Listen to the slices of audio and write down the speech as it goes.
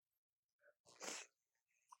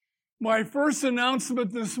My first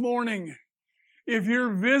announcement this morning, if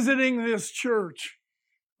you're visiting this church,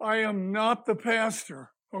 I am not the pastor,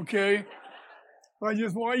 okay? I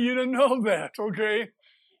just want you to know that, okay?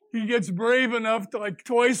 He gets brave enough to, like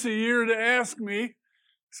twice a year to ask me,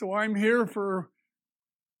 so I'm here for,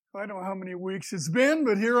 I don't know how many weeks it's been,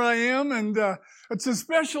 but here I am, and it's a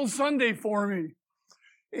special Sunday for me.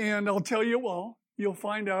 And I'll tell you, well, you'll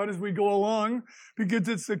find out as we go along, because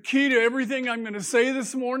it's the key to everything I'm going to say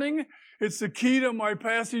this morning. It's the key to my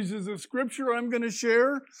passages of Scripture I'm going to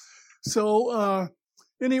share. So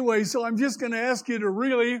anyway, so I'm just going to ask you to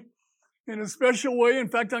really, in a special way, in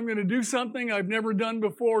fact, I'm going to do something I've never done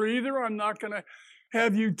before either. I'm not going to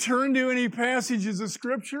have you turn to any passages of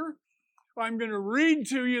Scripture. I'm going to read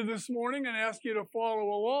to you this morning and ask you to follow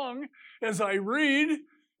along as I read,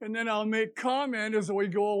 and then I'll make comment as we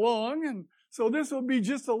go along. And so this will be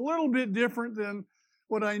just a little bit different than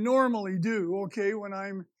what I normally do, okay, when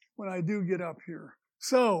I do get up here.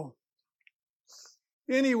 So,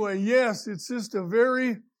 anyway, yes, it's just a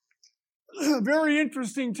very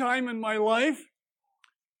interesting time in my life.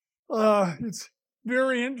 It's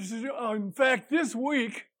very interesting. In fact, this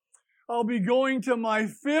week, I'll be going to my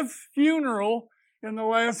 5th funeral in the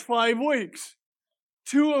last 5 weeks.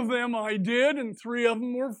 2 of them I did, and 3 of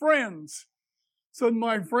them were friends. So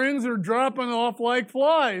my friends are dropping off like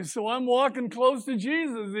flies, so I'm walking close to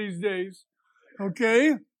Jesus these days.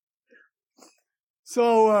 Okay?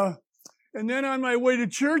 So, and then on my way to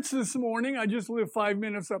church this morning, I just live 5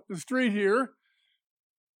 minutes up the street here,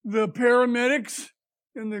 the paramedics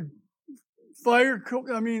and the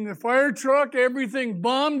fire truck, everything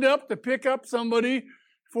bombed up to pick up somebody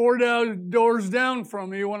 4 doors down from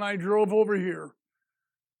me when I drove over here.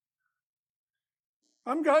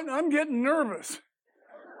 I'm getting nervous.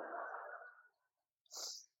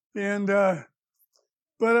 And,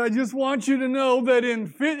 but I just want you to know that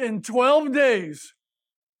in 12 days,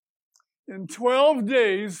 in 12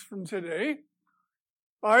 days from today,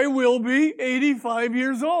 I will be 85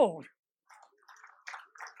 years old.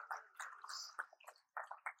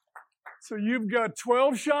 So you've got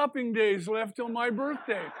 12 shopping days left till my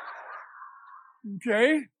birthday.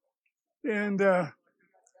 Okay? And,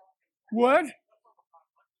 what?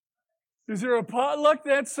 Is there a potluck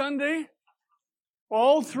that Sunday?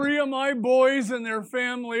 All 3 of my boys and their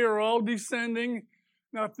family are all descending,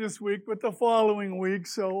 not this week, but the following week.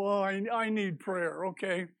 So I need prayer,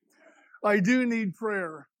 okay? I do need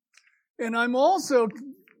prayer. And I'm also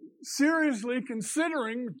seriously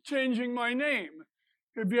considering changing my name.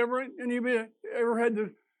 Have anybody ever had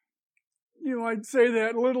to, I'd say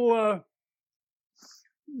that little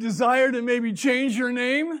desire to maybe change your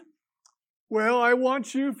name? Well, I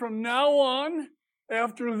want you from now on,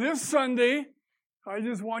 after this Sunday, I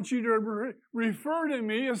just want you to refer to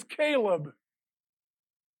me as Caleb.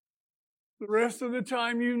 The rest of the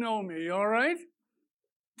time you know me, all right?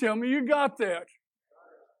 Tell me you got that.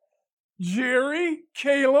 Jerry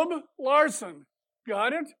Caleb Larson.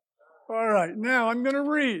 Got it? All right, now I'm going to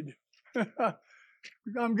read.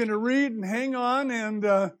 I'm going to read and hang on, and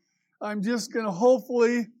I'm just going to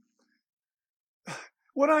hopefully...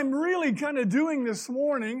 What I'm really kind of doing this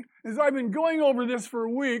morning is I've been going over this for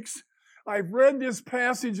weeks. I've read this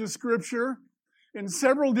passage of Scripture in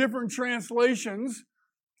several different translations,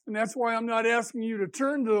 and that's why I'm not asking you to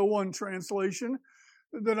turn to the one translation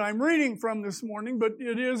that I'm reading from this morning, but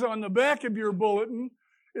it is on the back of your bulletin,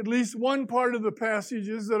 at least one part of the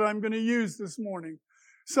passages that I'm going to use this morning.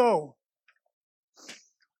 So,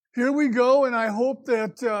 here we go, and I hope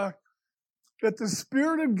that the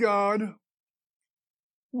Spirit of God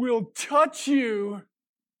will touch you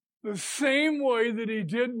the same way that He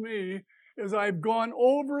did me as I've gone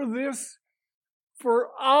over this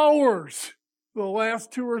for hours the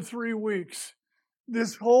last 2 or 3 weeks.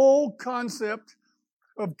 This whole concept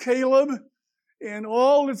of Caleb and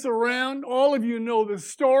all that's around. All of you know the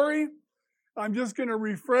story. I'm just going to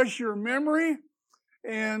refresh your memory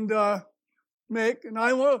and I've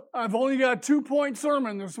only got 2-point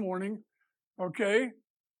sermon this morning, okay?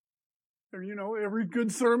 Every good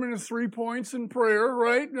sermon is 3 points in prayer,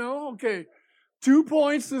 right? No? Okay. 2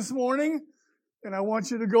 points this morning, and I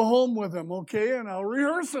want you to go home with them, okay? And I'll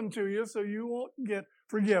rehearse them to you so you won't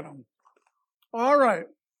forget them. All right.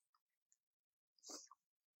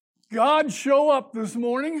 God, show up this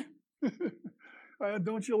morning.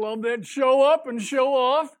 Don't you love that? Show up and show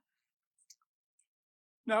off.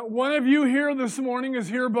 Not one of you here this morning is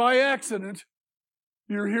here by accident.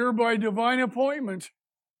 You're here by divine appointment.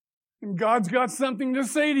 And God's got something to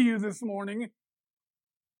say to you this morning.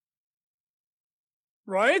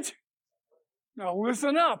 Right? Now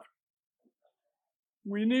listen up.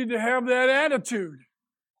 We need to have that attitude.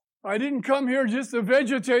 I didn't come here just to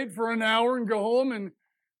vegetate for an hour and go home and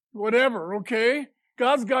whatever, okay?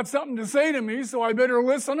 God's got something to say to me, so I better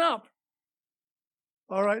listen up.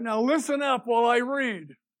 All right, now listen up while I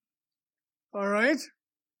read. All right?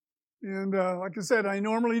 And like I said, I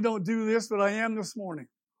normally don't do this, but I am this morning.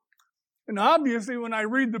 And obviously, when I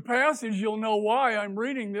read the passage, you'll know why I'm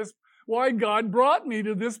reading this, why God brought me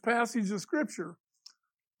to this passage of Scripture.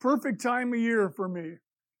 Perfect time of year for me.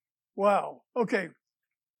 Wow. Okay.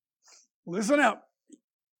 Listen up.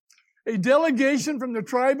 A delegation from the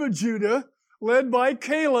tribe of Judah, led by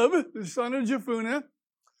Caleb, the son of Jephunneh,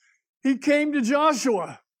 he came to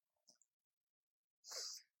Joshua.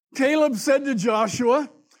 Caleb said to Joshua,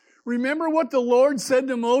 "Remember what the Lord said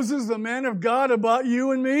to Moses, the man of God, about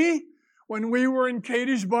you and me when we were in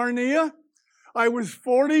Kadesh Barnea? I was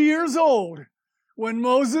 40 years old when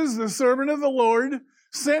Moses, the servant of the Lord,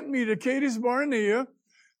 sent me to Kadesh Barnea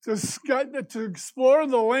to explore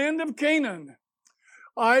the land of Canaan.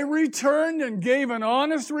 I returned and gave an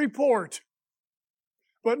honest report.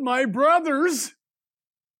 But my brothers,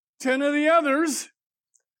 10 of the others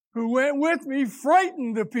who went with me,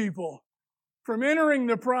 frightened the people from entering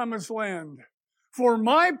the promised land. For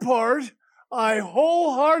my part, I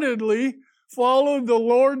wholeheartedly followed the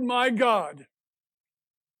Lord my God."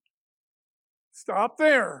 Stop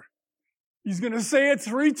there. He's going to say it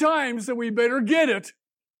 3 times, so we better get it.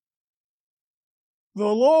 The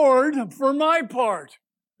Lord, for my part.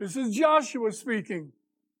 This is Joshua speaking.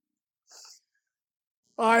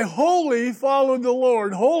 I wholly followed the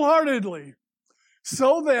Lord, wholeheartedly,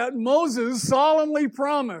 so that Moses solemnly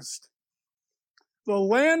promised, the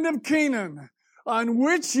land of Canaan, on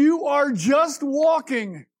which you are just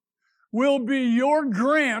walking, will be your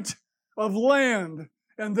grant of land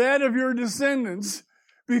and that of your descendants,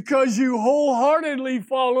 because you wholeheartedly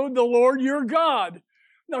followed the Lord your God.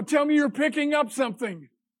 Now tell me you're picking up something.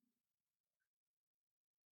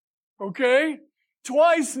 Okay?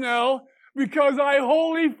 Twice now, because I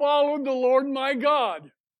wholly followed the Lord my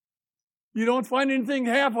God. You don't find anything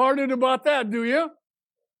half-hearted about that, do you?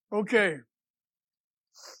 Okay.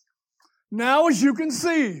 Now, as you can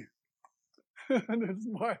see, this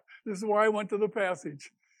is why I went to the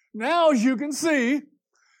passage. Now, as you can see,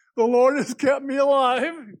 the Lord has kept me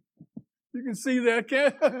alive. You can see that,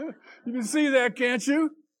 you can see that, can't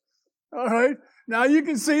you? All right. Now you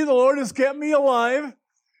can see the Lord has kept me alive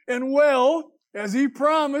and well, as He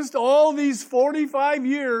promised all these 45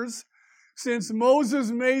 years since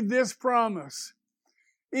Moses made this promise.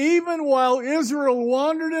 Even while Israel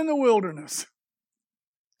wandered in the wilderness.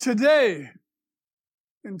 Today,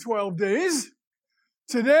 in 12 days,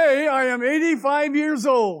 today I am 85 years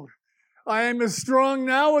old. I am as strong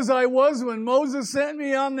now as I was when Moses sent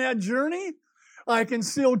me on that journey. I can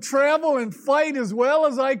still travel and fight as well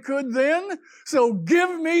as I could then. So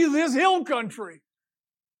give me this hill country.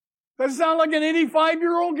 Does that sound like an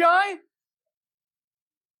 85-year-old guy?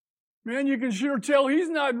 Man, you can sure tell he's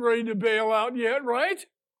not ready to bail out yet, right?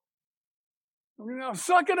 Now,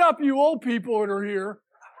 suck it up, you old people that are here.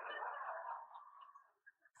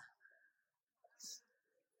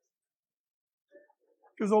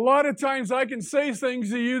 Because a lot of times I can say things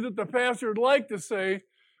to you that the pastor would like to say,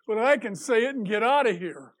 but I can say it and get out of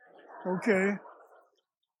here. Okay?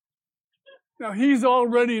 Now, he's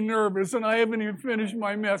already nervous, and I haven't even finished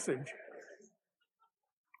my message.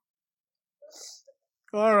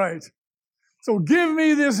 All right. So give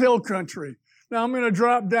me this hill country. Now I'm going to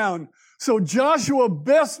drop down. So Joshua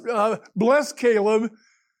blessed Caleb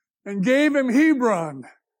and gave him Hebron,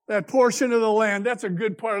 that portion of the land. That's a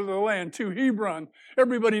good part of the land, too, Hebron.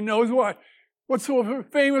 Everybody knows what. What's so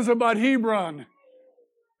famous about Hebron?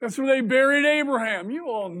 That's where they buried Abraham. You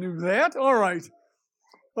all knew that. All right.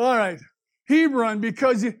 All right. Hebron,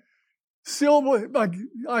 because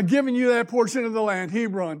I've given you that portion of the land,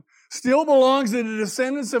 Hebron, still belongs to the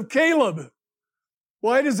descendants of Caleb.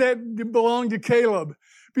 Why does that belong to Caleb?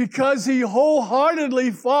 Because he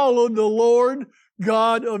wholeheartedly followed the Lord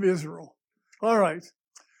God of Israel. All right.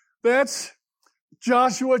 That's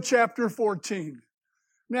Joshua chapter 14.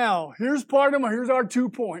 Now, here's our 2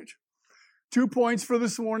 points. 2 points for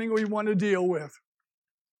this morning we want to deal with.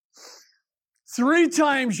 3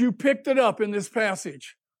 times you picked it up in this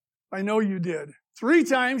passage. I know you did. 3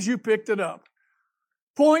 times you picked it up.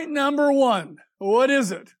 Point number 1. What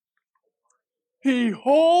is it? He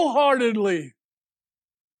wholeheartedly.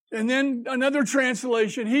 And then another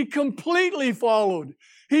translation, he completely followed.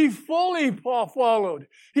 He fully followed.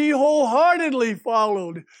 He wholeheartedly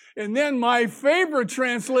followed. And then my favorite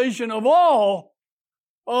translation of all,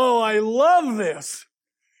 oh, I love this.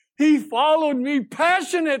 He followed me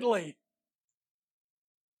passionately.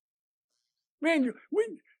 Man,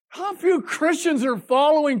 How few Christians are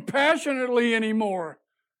following passionately anymore?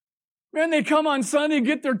 Man, they come on Sunday,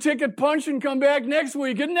 get their ticket punched, and come back next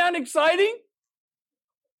week. Isn't that exciting?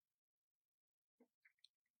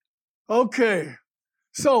 Okay.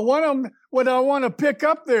 So what I want to pick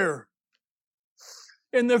up there,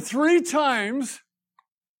 in the 3 times,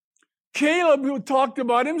 Caleb talked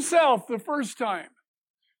about himself the first time.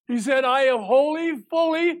 He said, I have wholly,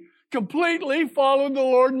 fully, completely followed the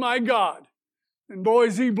Lord my God. And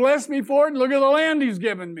boys, he blessed me for it, and look at the land he's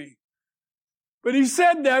given me. But he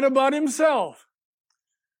said that about himself.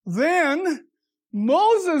 Then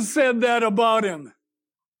Moses said that about him.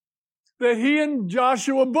 That he and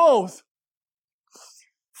Joshua both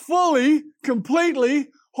fully, completely,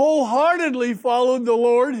 wholeheartedly followed the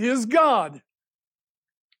Lord, his God.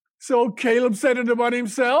 So Caleb said it about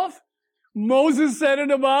himself. Moses said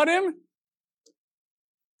it about him.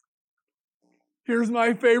 Here's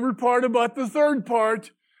my favorite part about the third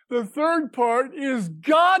part. The third part is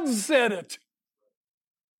God said it.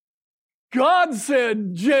 God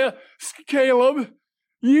said, Caleb,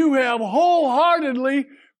 you have wholeheartedly,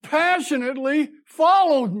 passionately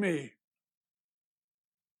followed me.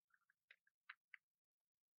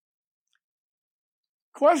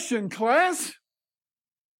 Question, class?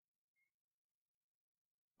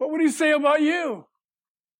 What would he say about you?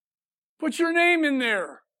 Put your name in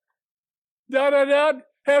there.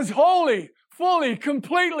 Has wholly, fully,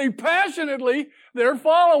 completely, passionately, they're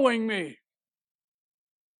following me.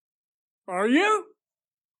 Are you?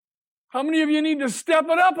 How many of you need to step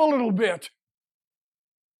it up a little bit?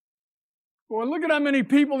 Well, look at how many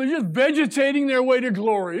people are just vegetating their way to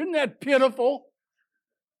glory. Isn't that pitiful?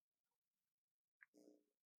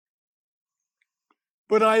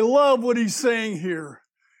 But I love what he's saying here.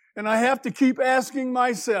 And I have to keep asking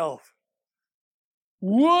myself,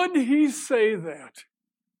 would he say that?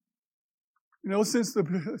 You know, since the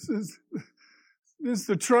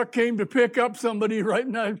truck came to pick up somebody right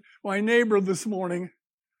now, my neighbor this morning,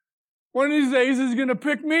 one of these days he's going to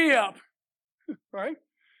pick me up, right?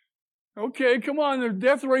 Okay, come on, the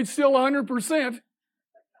death rate's still 100%.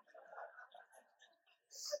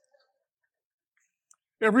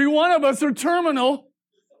 Every one of us are terminal.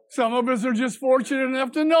 Some of us are just fortunate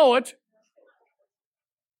enough to know it.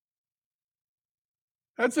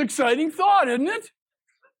 That's an exciting thought, isn't it?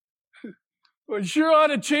 But sure ought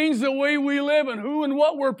to change the way we live and who and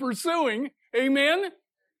what we're pursuing. Amen?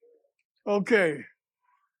 Okay.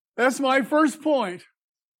 That's my first point.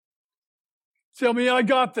 Tell me I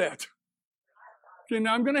got that. Okay,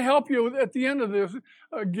 now I'm going to help you at the end of this.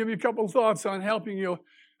 I'll give you a couple thoughts on helping you.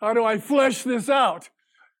 How do I flesh this out?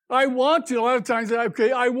 I want to. A lot of times,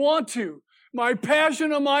 I want to. My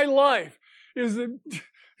passion of my life is to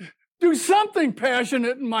do something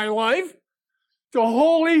passionate in my life, to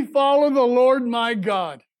wholly follow the Lord my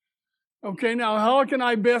God. Okay, now how can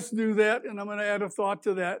I best do that? And I'm going to add a thought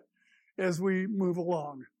to that as we move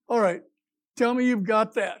along. All right, tell me you've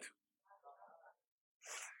got that.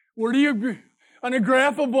 Where do you, on a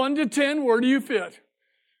graph of 1 to 10, where do you fit?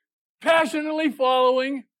 Passionately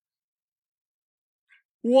following.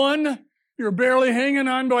 1, you're barely hanging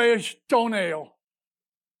on by a toenail.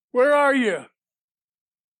 Where are you?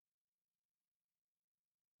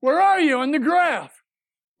 Where are you on the graph?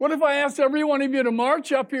 What if I asked every one of you to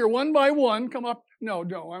march up here one by one, come up? No,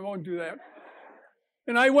 I won't do that.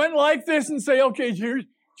 And I went like this and say, okay, here,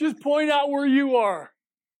 just point out where you are.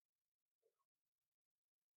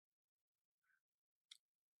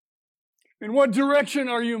 In what direction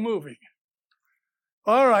are you moving?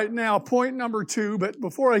 All right, now point number 2, but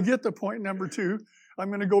before I get to point number 2, I'm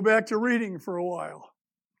going to go back to reading for a while.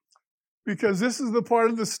 Because this is the part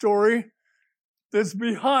of the story that's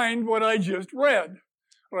behind what I just read.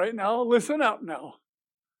 All right, now listen up now.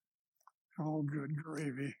 Oh, good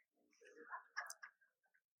gravy.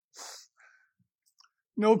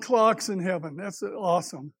 No clocks in heaven. That's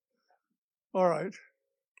awesome. All right.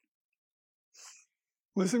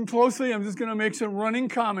 Listen closely. I'm just going to make some running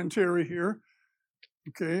commentary here.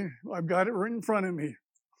 Okay, I've got it right in front of me.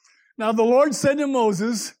 Now the Lord said to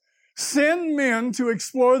Moses, send men to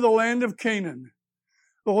explore the land of Canaan,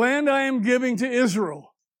 the land I am giving to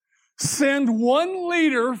Israel. Send 1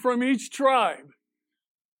 leader from each tribe.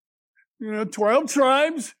 12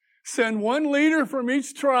 tribes, send 1 leader from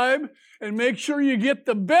each tribe, and make sure you get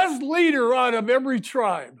the best leader out of every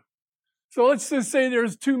tribe. So let's just say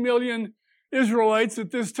there's 2 million Israelites at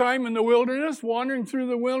this time in the wilderness, wandering through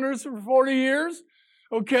the wilderness for 40 years.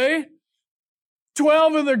 Okay?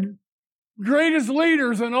 12 of the greatest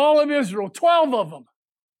leaders in all of Israel, 12 of them.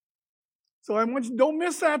 So I want you, don't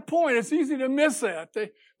miss that point. It's easy to miss that.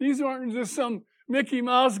 These aren't just some Mickey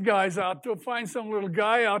Mouse guys out to find some little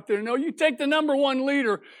guy out there. No, you take the number one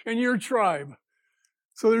leader in your tribe.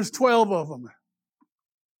 So there's 12 of them.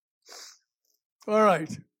 All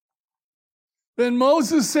right. Then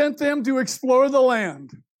Moses sent them to explore the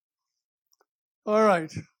land. All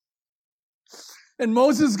right. And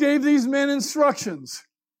Moses gave these men instructions.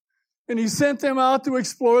 And he sent them out to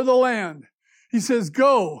explore the land. He says,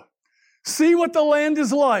 go, see what the land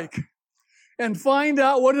is like, and find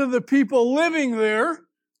out what are the people living there,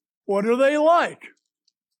 what are they like?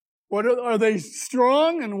 Are they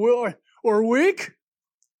strong and or weak?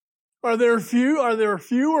 Are there few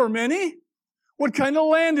or many? What kind of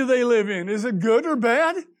land do they live in? Is it good or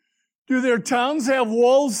bad? Do their towns have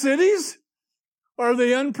walled cities? Are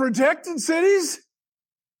they unprotected cities?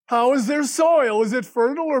 How is their soil? Is it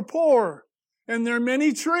fertile or poor? And there are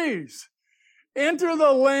many trees. Enter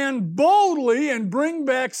the land boldly and bring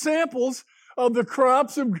back samples of the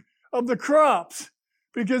crops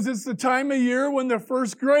because it's the time of year when the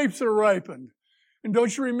first grapes are ripened. And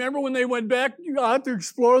don't you remember when they went back out to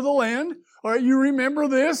explore the land? All right, you remember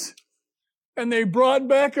this? And they brought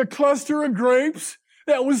back a cluster of grapes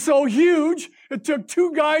that was so huge, it took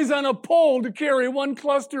 2 guys on a pole to carry 1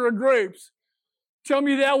 cluster of grapes. Tell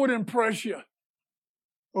me that would impress you.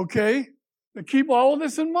 Okay? Now keep all of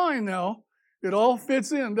this in mind now. It all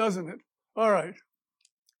fits in, doesn't it? All right.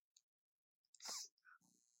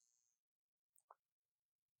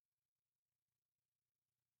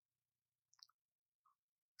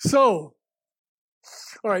 So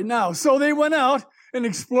they went out and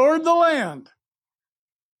explored the land.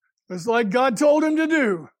 It's like God told him to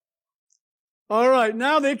do. All right,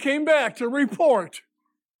 now they came back to report.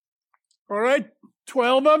 All right,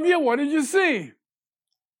 12 of you, what did you see?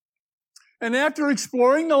 And after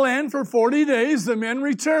exploring the land for 40 days, the men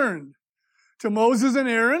returned to Moses and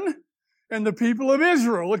Aaron and the people of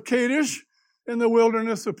Israel at Kadesh in the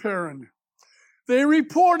wilderness of Paran. They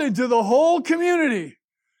reported to the whole community.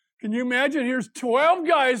 Can you imagine? Here's 12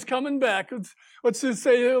 guys coming back. Let's just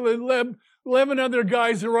say 11 other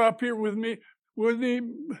guys are up here with me,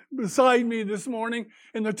 beside me this morning.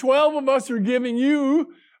 And the 12 of us are giving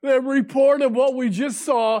you the report of what we just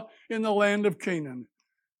saw in the land of Canaan.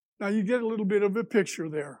 Now you get a little bit of a picture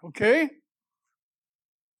there, okay?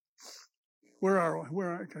 Where are we?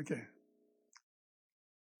 Okay.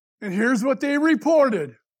 And here's what they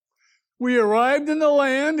reported. We arrived in the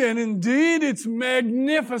land, and indeed it's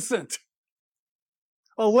magnificent.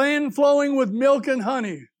 A land flowing with milk and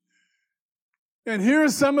honey. And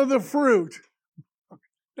here's some of the fruit.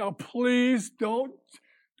 Now please don't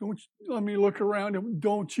let me look around and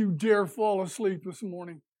don't you dare fall asleep this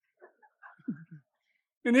morning.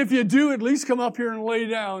 And if you do, at least come up here and lay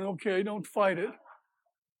down, okay? Don't fight it.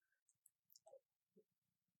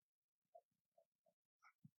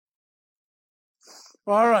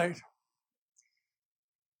 All right.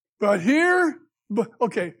 So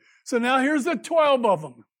now here's the 12 of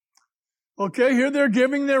them. Okay, here they're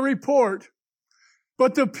giving their report.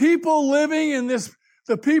 But the people living in this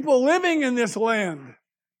land,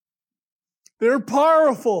 they're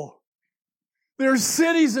powerful. Their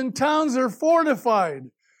cities and towns are fortified.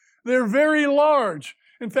 They're very large.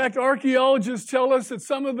 In fact, archaeologists tell us that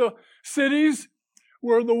some of the cities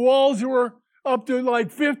where the walls were up to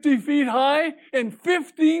like 50 feet high and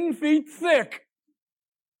 15 feet thick,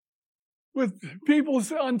 with people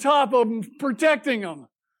on top of them protecting them.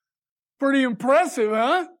 Pretty impressive,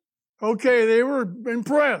 huh? Okay, they were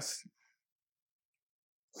impressed.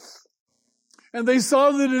 And they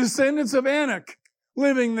saw the descendants of Anak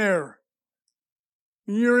living there.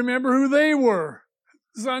 You remember who they were?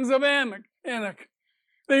 Sons of Anak.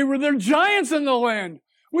 They're giants in the land.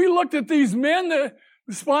 We looked at these men that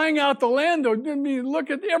spying out the land. I mean, look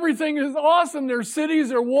at everything is awesome. Their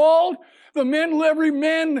cities are walled. Every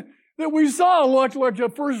man that we saw looked like a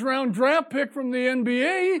first-round draft pick from the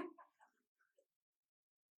NBA.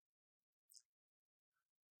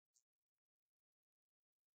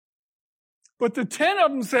 But the 10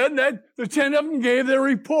 of them said that the 10 of them gave their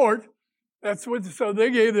report. So they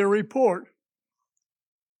gave their report.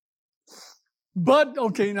 But,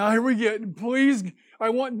 okay, now here we get, please,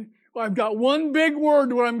 I've got one big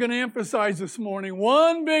word what I'm going to emphasize this morning.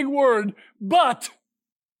 One big word, but.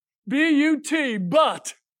 B-U-T,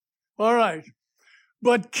 but. All right.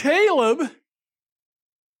 But Caleb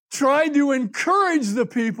tried to encourage the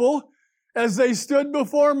people as they stood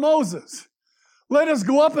before Moses. Let us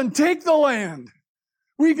go up and take the land.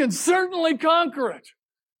 We can certainly conquer it.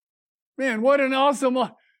 Man, what an awesome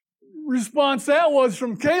response that was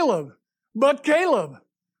from Caleb. But Caleb.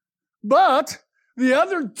 But the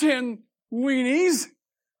other 10 weenies,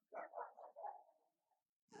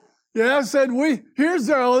 Yeah, said, here's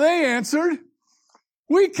how they answered.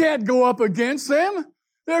 We can't go up against them.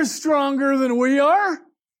 They're stronger than we are.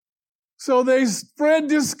 So they spread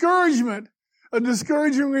discouragement, a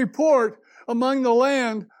discouraging report among the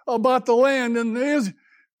land, about the land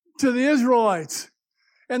to the Israelites.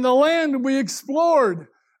 And the land we explored,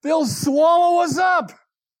 they'll swallow us up.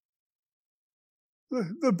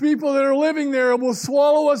 The people that are living there will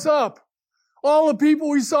swallow us up. All the people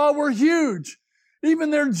we saw were huge.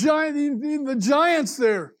 Even the giants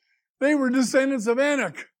there, they were descendants of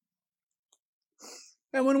Anak.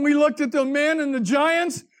 And when we looked at the men and the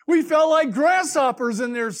giants, we felt like grasshoppers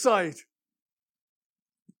in their sight.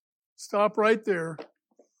 Stop right there.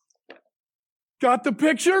 Got the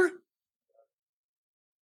picture?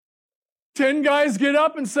 10 guys get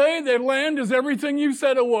up and say the land is everything you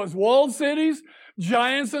said it was. Walled cities,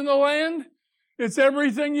 giants in the land. It's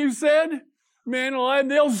everything you said. Man alive,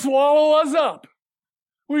 they'll swallow us up.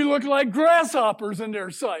 We look like grasshoppers in their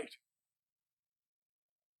sight.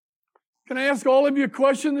 Can I ask all of you a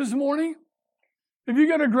question this morning? Have you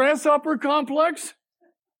got a grasshopper complex?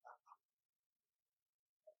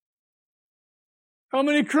 How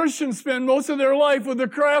many Christians spend most of their life with a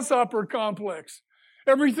grasshopper complex?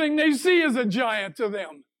 Everything they see is a giant to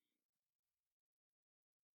them.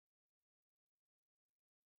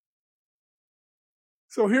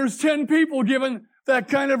 So here's 10 people giving that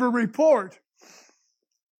kind of a report.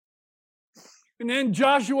 And then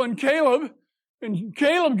Joshua and Caleb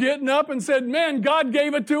getting up and said, man, God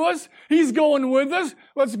gave it to us. He's going with us.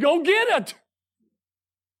 Let's go get it.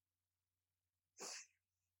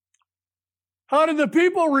 How did the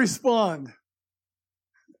people respond?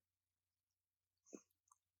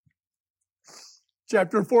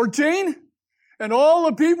 Chapter 14, and all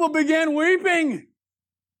the people began weeping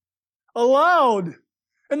aloud,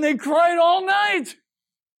 and they cried all night.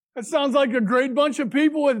 That sounds like a great bunch of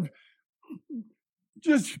people would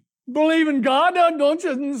just believe in God, don't you?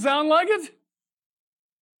 Doesn't it sound like it?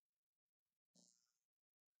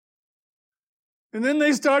 And then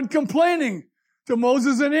they started complaining to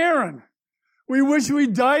Moses and Aaron. We wish we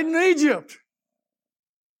died in Egypt.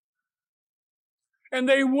 And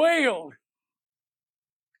they wailed.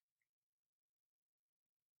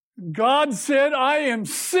 God said, I am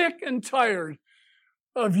sick and tired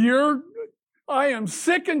of your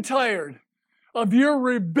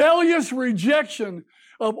rebellious rejection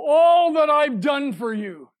of all that I've done for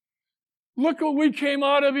you. Look what we came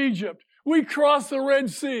out of Egypt. We crossed the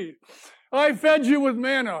Red Sea. I fed you with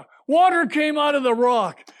manna. Water came out of the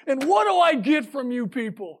rock. And what do I get from you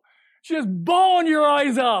people? Just bawling your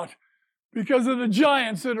eyes out because of the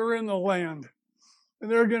giants that are in the land.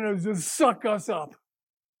 And they're going to just suck us up.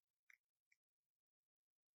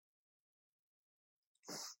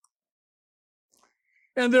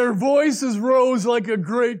 And their voices rose like a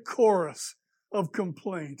great chorus of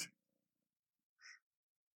complaint.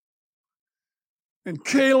 And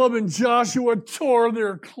Caleb and Joshua tore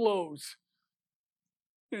their clothes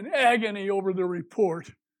in agony over the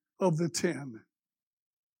report of the 10.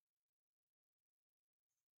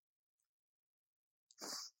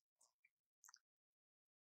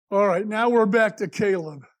 All right, now we're back to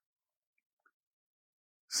Caleb.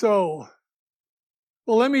 So,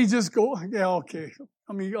 well, let me just go. Yeah, okay.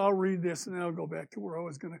 I'll read this and then I'll go back to where I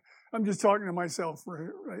was going to. I'm just talking to myself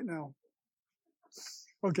right now.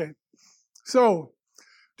 Okay. So,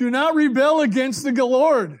 do not rebel against the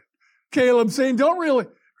Lord. Caleb saying, don't really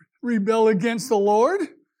rebel against the Lord.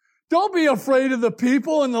 Don't be afraid of the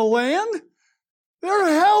people in the land. They're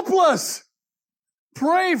helpless.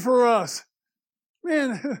 Pray for us.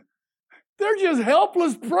 Man, they're just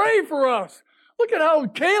helpless. Pray for us. Look at how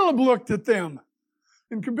Caleb looked at them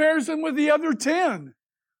in comparison with the other 10.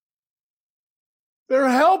 They're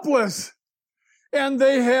helpless. And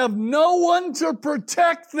they have no one to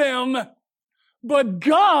protect them. But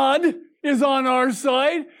God is on our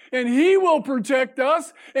side, and He will protect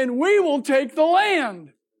us, and we will take the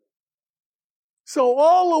land. So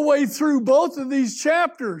all the way through both of these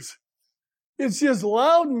chapters, it's just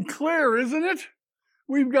loud and clear, isn't it?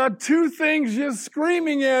 We've got two things just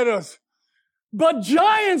screaming at us. But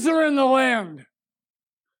giants are in the land.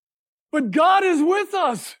 But God is with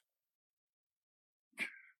us.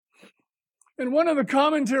 And one of the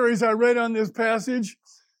commentaries I read on this passage,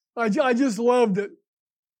 I just loved it.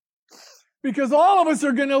 Because all of us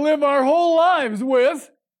are going to live our whole lives with,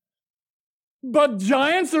 but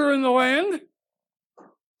giants are in the land.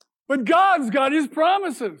 But God's got His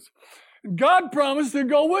promises. God promised to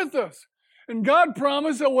go with us. And God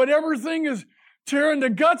promised that whatever thing is tearing the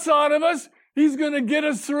guts out of us, He's going to get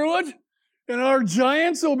us through it. And our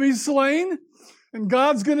giants will be slain. And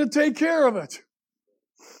God's going to take care of it.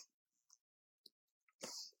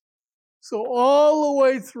 So all the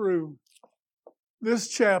way through this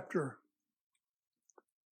chapter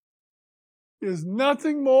is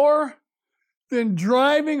nothing more than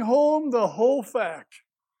driving home the whole fact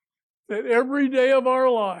that every day of our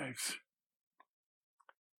lives,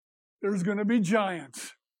 there's going to be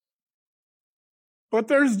giants. But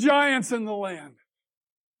there's giants in the land.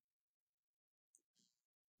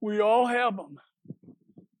 We all have them.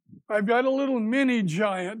 I've got a little mini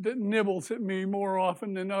giant that nibbles at me more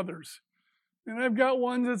often than others. And I've got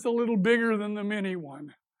one that's a little bigger than the mini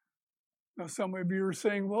one. Now, some of you are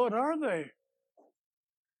saying, what are they?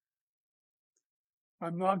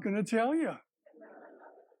 I'm not going to tell you.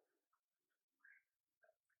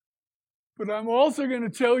 But I'm also going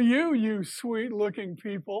to tell you, you sweet-looking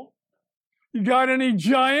people, you got any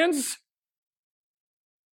giants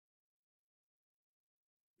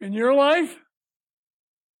in your life?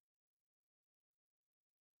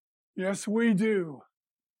 Yes, we do.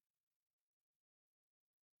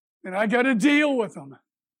 And I got to deal with them.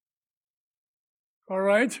 All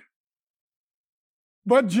right?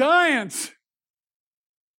 But giants.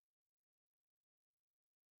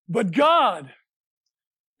 But God.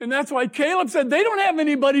 And that's why Caleb said they don't have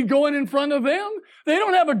anybody going in front of them. They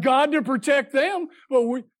don't have a God to protect them.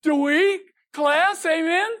 But do we, class?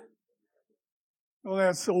 Amen? Oh,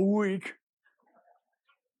 that's so weak.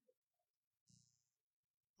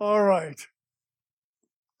 All right.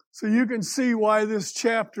 So you can see why these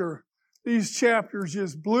chapters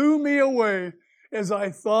just blew me away as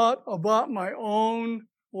I thought about my own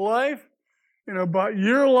life and about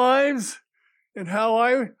your lives and how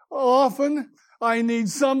I need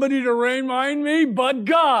somebody to remind me, but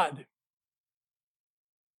God,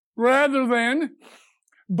 rather than,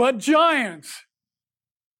 but giants.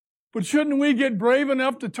 But shouldn't we get brave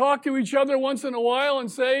enough to talk to each other once in a while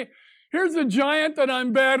and say, here's a giant that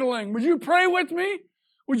I'm battling. Would you pray with me?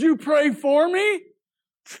 Would you pray for me?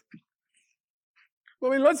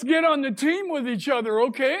 Let's get on the team with each other,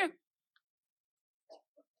 okay?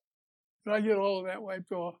 Did I get all of that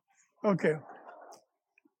wiped off? Okay.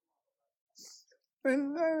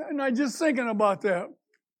 And I just thinking about that.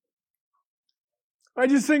 I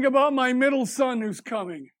just think about my middle son who's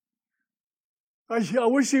coming. I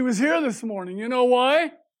wish he was here this morning. You know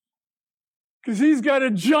why? Because he's got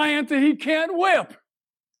a giant that he can't whip.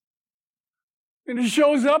 And he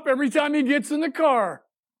shows up every time he gets in the car.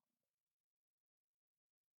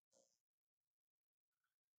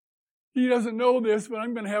 He doesn't know this, but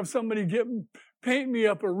I'm going to have somebody paint me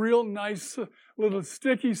up a real nice little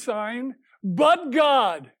sticky sign. But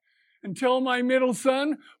God. And tell my middle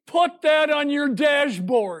son, put that on your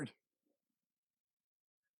dashboard.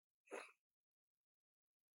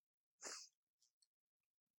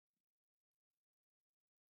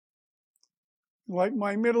 Like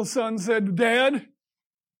my middle son said, Dad,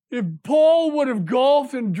 if Paul would have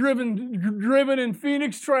golfed and driven in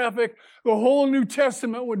Phoenix traffic, the whole New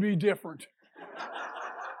Testament would be different.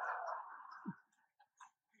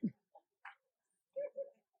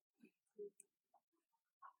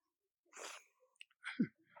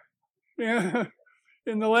 Yeah.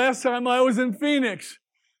 And the last time I was in Phoenix,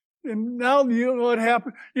 and now you know what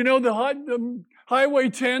happened. You know the Highway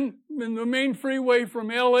 10 and the main freeway from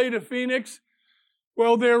LA to Phoenix.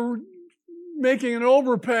 Well, they're making an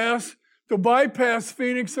overpass to bypass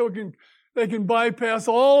Phoenix so they can bypass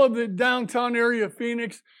all of the downtown area of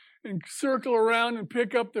Phoenix and circle around and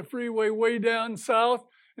pick up the freeway way down south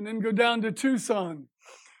and then go down to Tucson.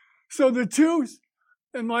 So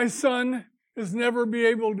and my son has never been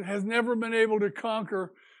able to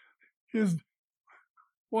conquer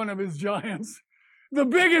one of his giants, the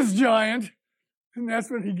biggest giant, and that's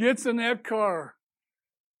when he gets in that car.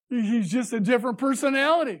 He's just a different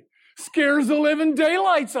personality. Scares the living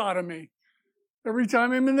daylights out of me. Every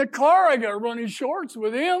time I'm in the car, I got runny shorts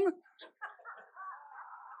with him.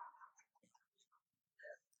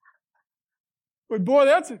 But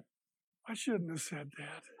boy, I shouldn't have said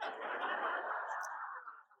that.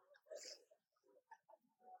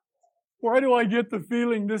 Why do I get the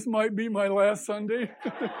feeling this might be my last Sunday?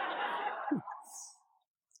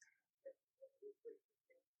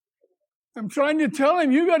 I'm trying to tell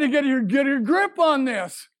him, you got to get your grip on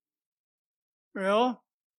this. Well,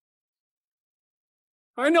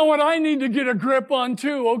 I know what I need to get a grip on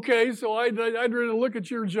too. Okay, so I'd rather look at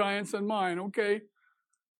your giants than mine. Okay.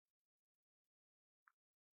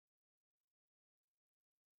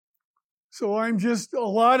 So a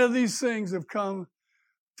lot of these things have come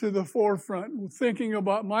to the forefront, thinking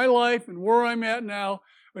about my life and where I'm at now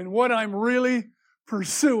and what I'm really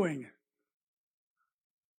pursuing.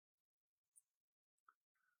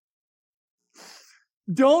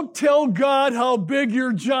 Don't tell God how big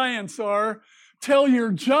your giants are. Tell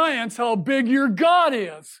your giants how big your God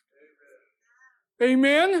is.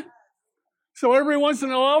 Amen? So every once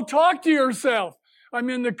in a while, talk to yourself. I'm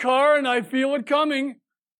in the car and I feel it coming.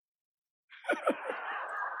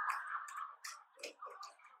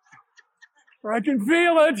 I can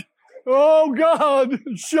feel it. Oh, God,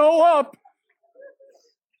 show up.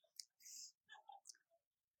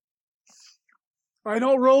 I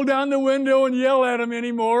don't roll down the window and yell at him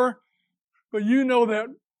anymore, but you know that.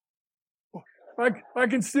 I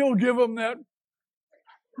can still give him that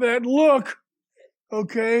look,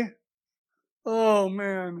 okay? Oh,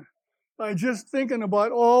 man. I just thinking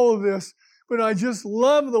about all of this, but I just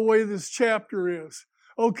love the way this chapter is.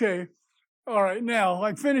 Okay, all right, now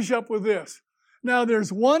I finish up with this. Now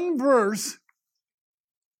there's one verse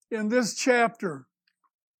in this chapter,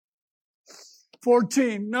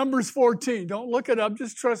 14, Numbers 14. Don't look it up,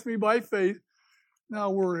 just trust me by faith. Now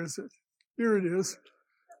where is it? Here it is.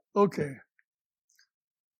 Okay.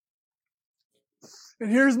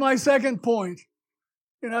 And here's my second point.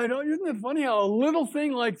 And isn't it funny how a little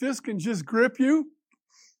thing like this can just grip you?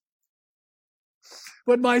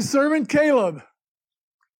 But my servant Caleb,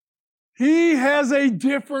 he has a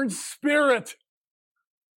different spirit.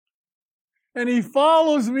 And he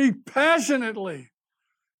follows me passionately.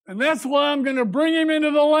 And that's why I'm going to bring him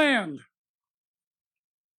into the land.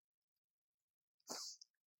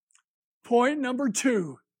 Point number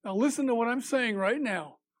 2. Now listen to what I'm saying right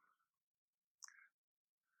now.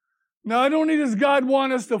 Not only does God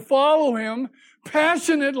want us to follow him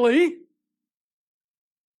passionately,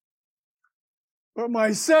 but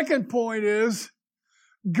my second point is,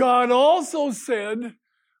 God also said,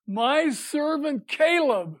 my servant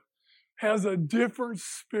Caleb has a different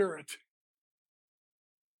spirit.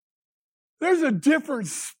 There's a different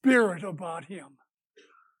spirit about him.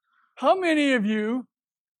 How many of you,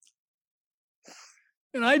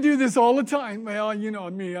 and I do this all the time, well, you know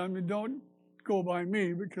me, don't go by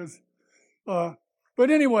me because,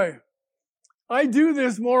 but anyway, I do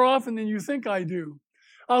this more often than you think I do.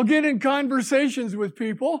 I'll get in conversations with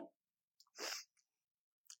people,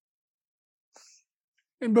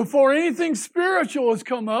 and before anything spiritual has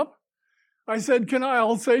come up, I'll say, can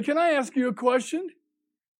I ask you a question?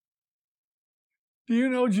 Do you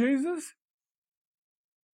know Jesus?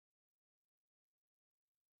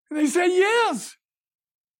 And they say, yes.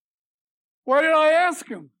 Why did I ask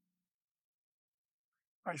him?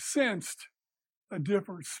 I sensed a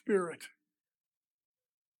different spirit.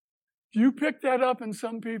 Do you pick that up in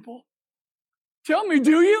some people? Tell me,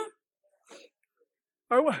 do you?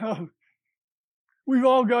 Well, we've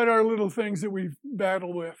all got our little things that we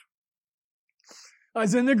battle with. I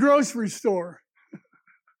was in the grocery store.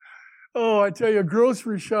 Oh, I tell you,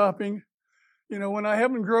 grocery shopping. You know, when I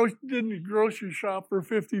didn't grocery shop for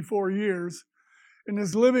 54 years, and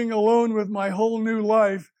is living alone with my whole new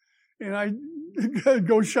life, and I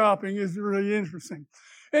go shopping is really interesting.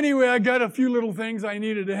 Anyway, I got a few little things I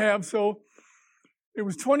needed to have, so it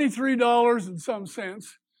was $23 and some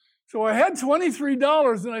cents. So I had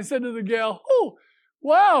 $23, and I said to the gal, oh,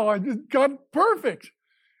 wow, I just got perfect.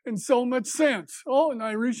 And so much sense. Oh, and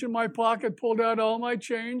I reached in my pocket, pulled out all my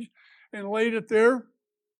change, and laid it there.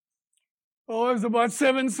 Oh, I was about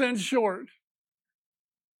 7 cents short.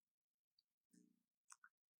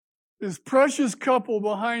 This precious couple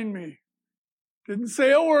behind me didn't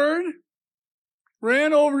say a word,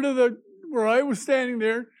 ran over to where I was standing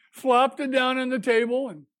there, flopped it down on the table,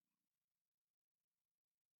 and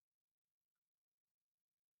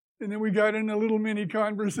then we got in a little mini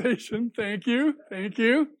conversation. Thank you.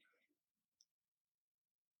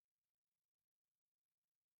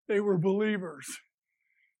 They were believers,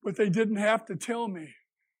 but they didn't have to tell me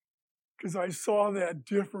because I saw that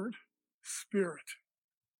different spirit.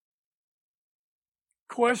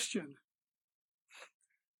 Question: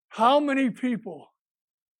 how many people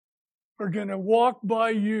are going to walk by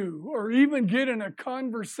you or even get in a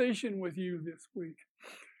conversation with you this week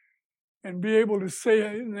and be able to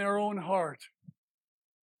say in their own heart,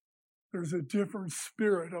 there's a different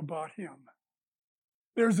spirit about him.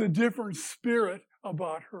 There's a different spirit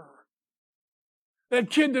about her.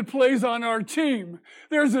 That kid that plays on our team,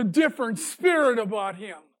 there's a different spirit about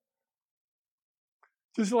him.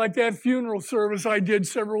 Just like that funeral service I did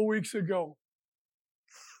several weeks ago.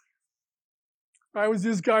 I was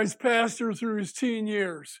this guy's pastor through his teen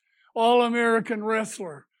years. All-American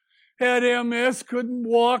wrestler. Had MS, couldn't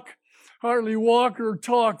walk, hardly walk or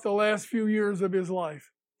talk the last few years of his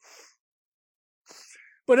life.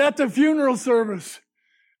 But at the funeral service,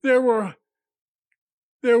 there were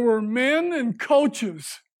men and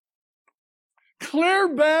coaches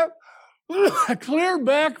clear back, clear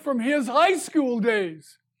back from his high school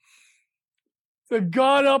days, that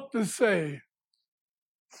got up to say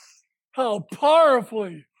how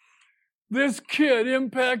powerfully this kid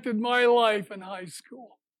impacted my life in high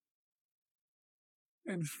school.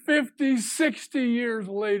 And 50, 60 years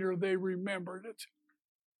later, they remembered it.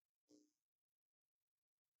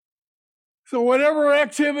 So whatever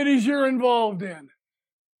activities you're involved in,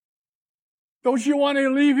 don't you want to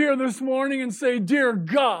leave here this morning and say, dear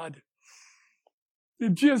God,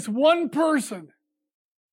 if just one person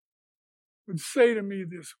would say to me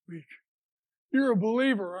this week, you're a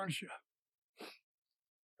believer, aren't you?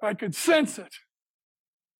 I could sense it.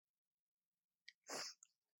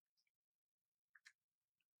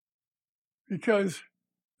 Because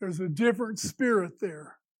there's a different spirit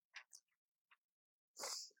there.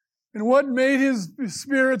 And what made his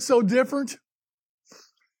spirit so different?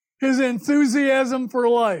 His enthusiasm for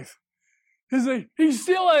life. He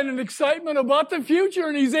still had an excitement about the future,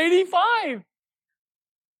 and he's 85.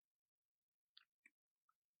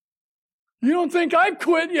 You don't think I've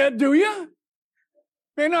quit yet, do you?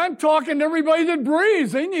 And I'm talking to everybody that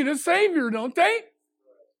breathes. They need a Savior, don't they?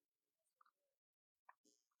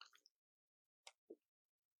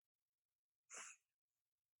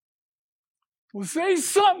 Well, say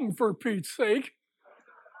something for Pete's sake.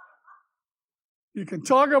 You can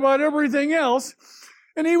talk about everything else.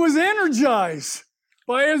 And he was energized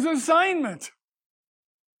by his assignment.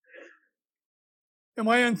 Am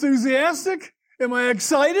I enthusiastic? Am I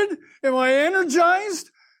excited? Am I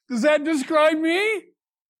energized? Does that describe me?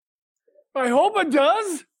 I hope it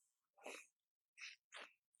does.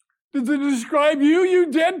 Does it describe you, you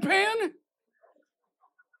deadpan?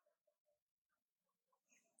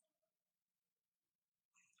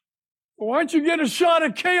 Why don't you get a shot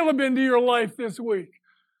of Caleb into your life this week?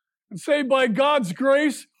 And say, by God's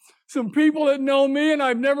grace, some people that know me and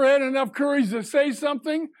I've never had enough courage to say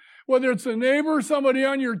something, whether it's a neighbor, somebody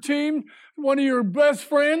on your team, one of your best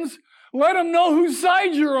friends, let them know whose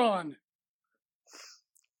side you're on.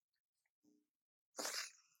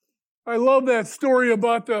 I love that story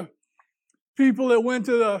about the people that went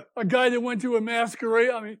to a guy that went to a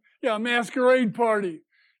masquerade party,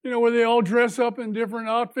 where they all dress up in different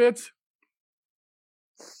outfits.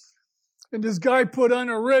 And this guy put on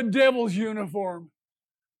a Red Devils uniform,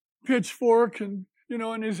 pitchfork and,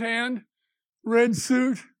 in his hand, red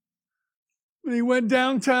suit. And he went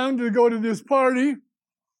downtown to go to this party,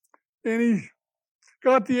 and he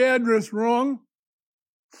got the address wrong.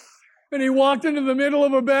 And he walked into the middle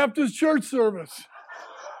of a Baptist church service.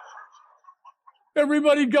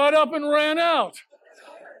 Everybody got up and ran out.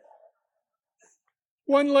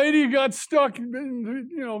 One lady got stuck,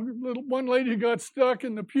 one lady got stuck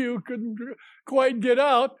in the pew, couldn't quite get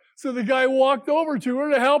out, so the guy walked over to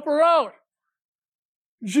her to help her out.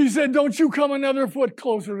 She said, don't you come another foot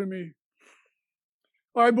closer to me.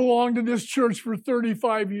 I belong to this church for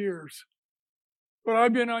 35 years, but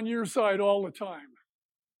I've been on your side all the time.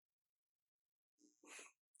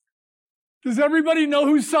 Does everybody know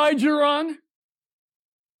whose side you're on?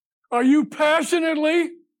 Are you passionately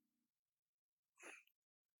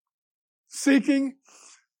seeking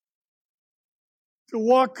to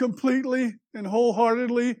walk completely and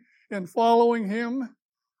wholeheartedly in following Him?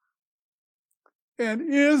 And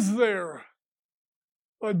is there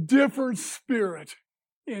a different spirit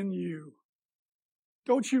in you?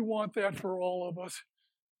 Don't you want that for all of us?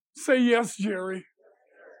 Say yes, Jerry.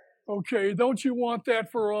 Okay, don't you want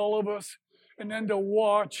that for all of us? And then to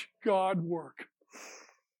watch God work.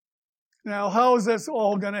 Now, how is this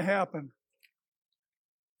all going to happen?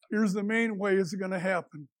 Here's the main way it's going to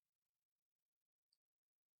happen.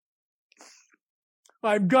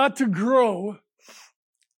 I've got to grow.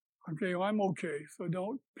 Okay, well, I'm okay, so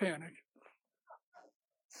don't panic.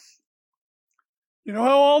 You know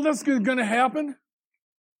how all this is going to happen?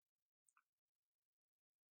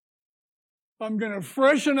 I'm going to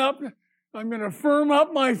freshen up. I'm going to firm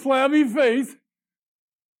up my flabby faith.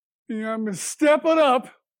 And I'm going to step it up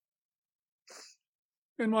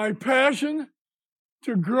in my passion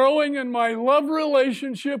to growing in my love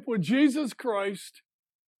relationship with Jesus Christ,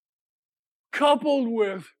 coupled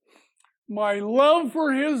with my love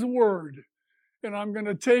for His Word. And I'm going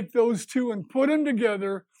to take those two and put them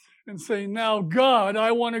together and say, now, God,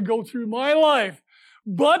 I want to go through my life,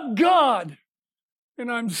 but God.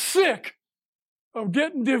 And I'm sick of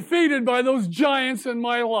getting defeated by those giants in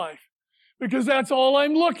my life, because that's all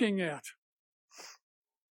I'm looking at.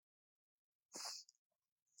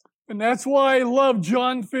 And that's why I love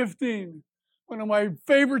John 15, one of my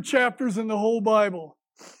favorite chapters in the whole Bible.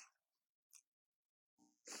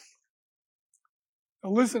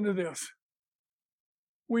 Now listen to this.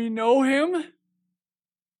 We know him,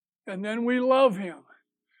 and then we love him.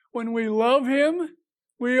 When we love him,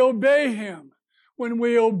 we obey him. When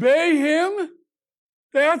we obey him,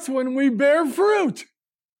 that's when we bear fruit.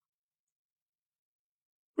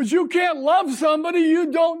 But you can't love somebody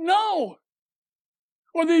you don't know,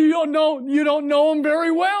 or that you don't know them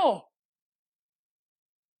very well.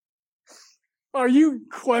 Are you,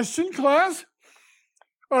 question class,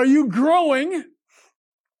 are you growing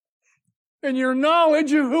in your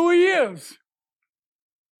knowledge of who he is?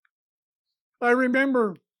 I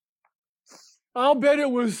remember, I'll bet it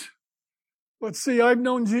was, I've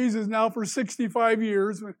known Jesus now for 65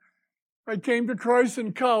 years. I came to Christ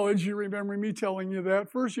in college. You remember me telling you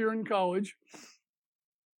that. First year in college.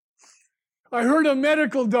 I heard a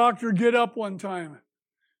medical doctor get up one time.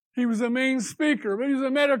 He was a main speaker, but he's a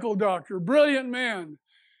medical doctor, brilliant man.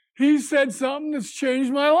 He said something that's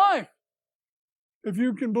changed my life. If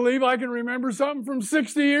you can believe I can remember something from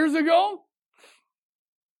 60 years ago.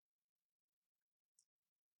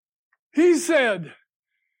 He said,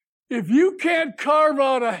 if you can't carve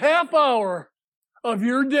out a half hour of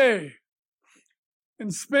your day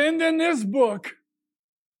and spend in this book,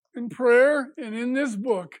 in prayer and in this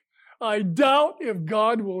book, I doubt if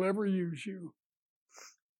God will ever use you.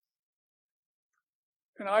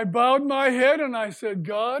 And I bowed my head and I said,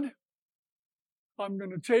 God, I'm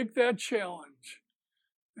going to take that challenge.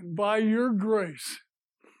 And by your grace,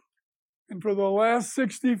 and for the last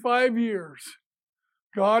 65 years,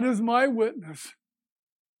 God is my witness.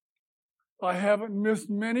 I haven't missed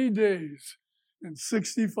many days in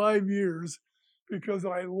 65 years because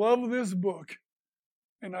I love this book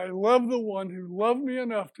and I love the one who loved me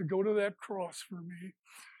enough to go to that cross for me.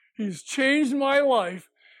 He's changed my life.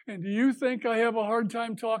 And do you think I have a hard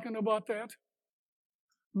time talking about that?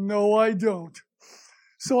 No, I don't.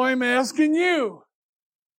 So I'm asking you,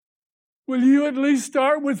 will you at least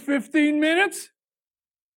start with 15 minutes?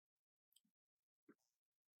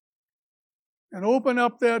 And open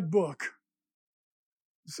up that book.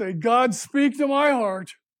 Say, God, speak to my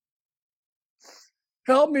heart.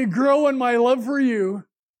 Help me grow in my love for you.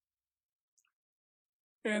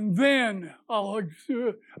 And then I'll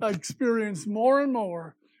experience more and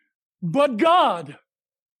more. But God,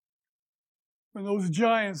 when those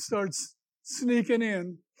giants start sneaking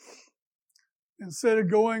in, instead of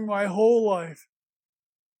going my whole life,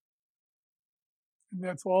 and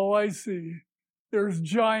that's all I see, there's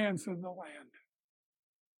giants in the land.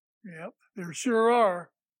 Yep, there sure are.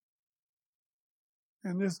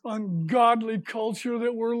 And this ungodly culture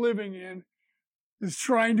that we're living in is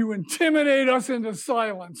trying to intimidate us into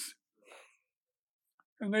silence.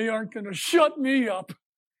 And they aren't going to shut me up.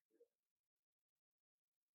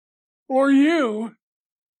 Or you.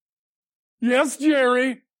 Yes,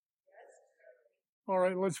 Jerry. All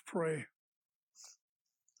right, let's pray.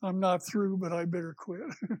 I'm not through, but I better quit.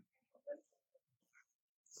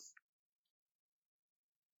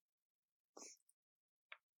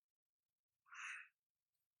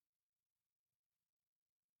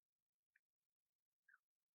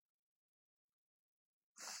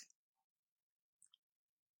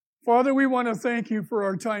 Father, we want to thank you for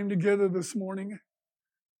our time together this morning.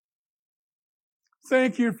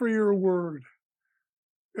 Thank you for your word.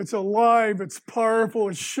 It's alive, it's powerful,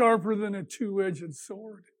 it's sharper than a two-edged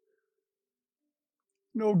sword.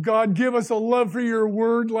 No, God, give us a love for your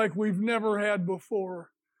word like we've never had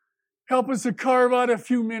before. Help us to carve out a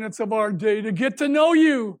few minutes of our day to get to know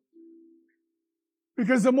you.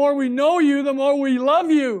 Because the more we know you, the more we love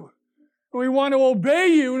you. And we want to obey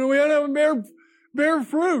you, and we want to bear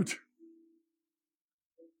fruit.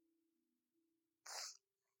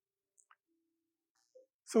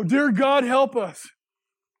 So, dear God, help us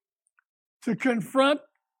to confront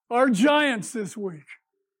our giants this week.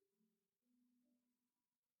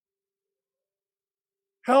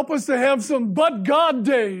 Help us to have some but God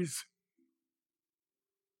days.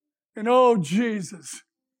 And oh, Jesus,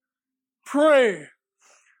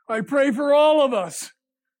 I pray for all of us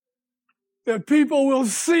that people will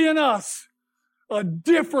see in us a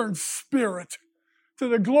different spirit to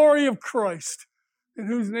the glory of Christ, in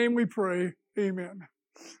whose name we pray. Amen.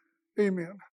 Amen.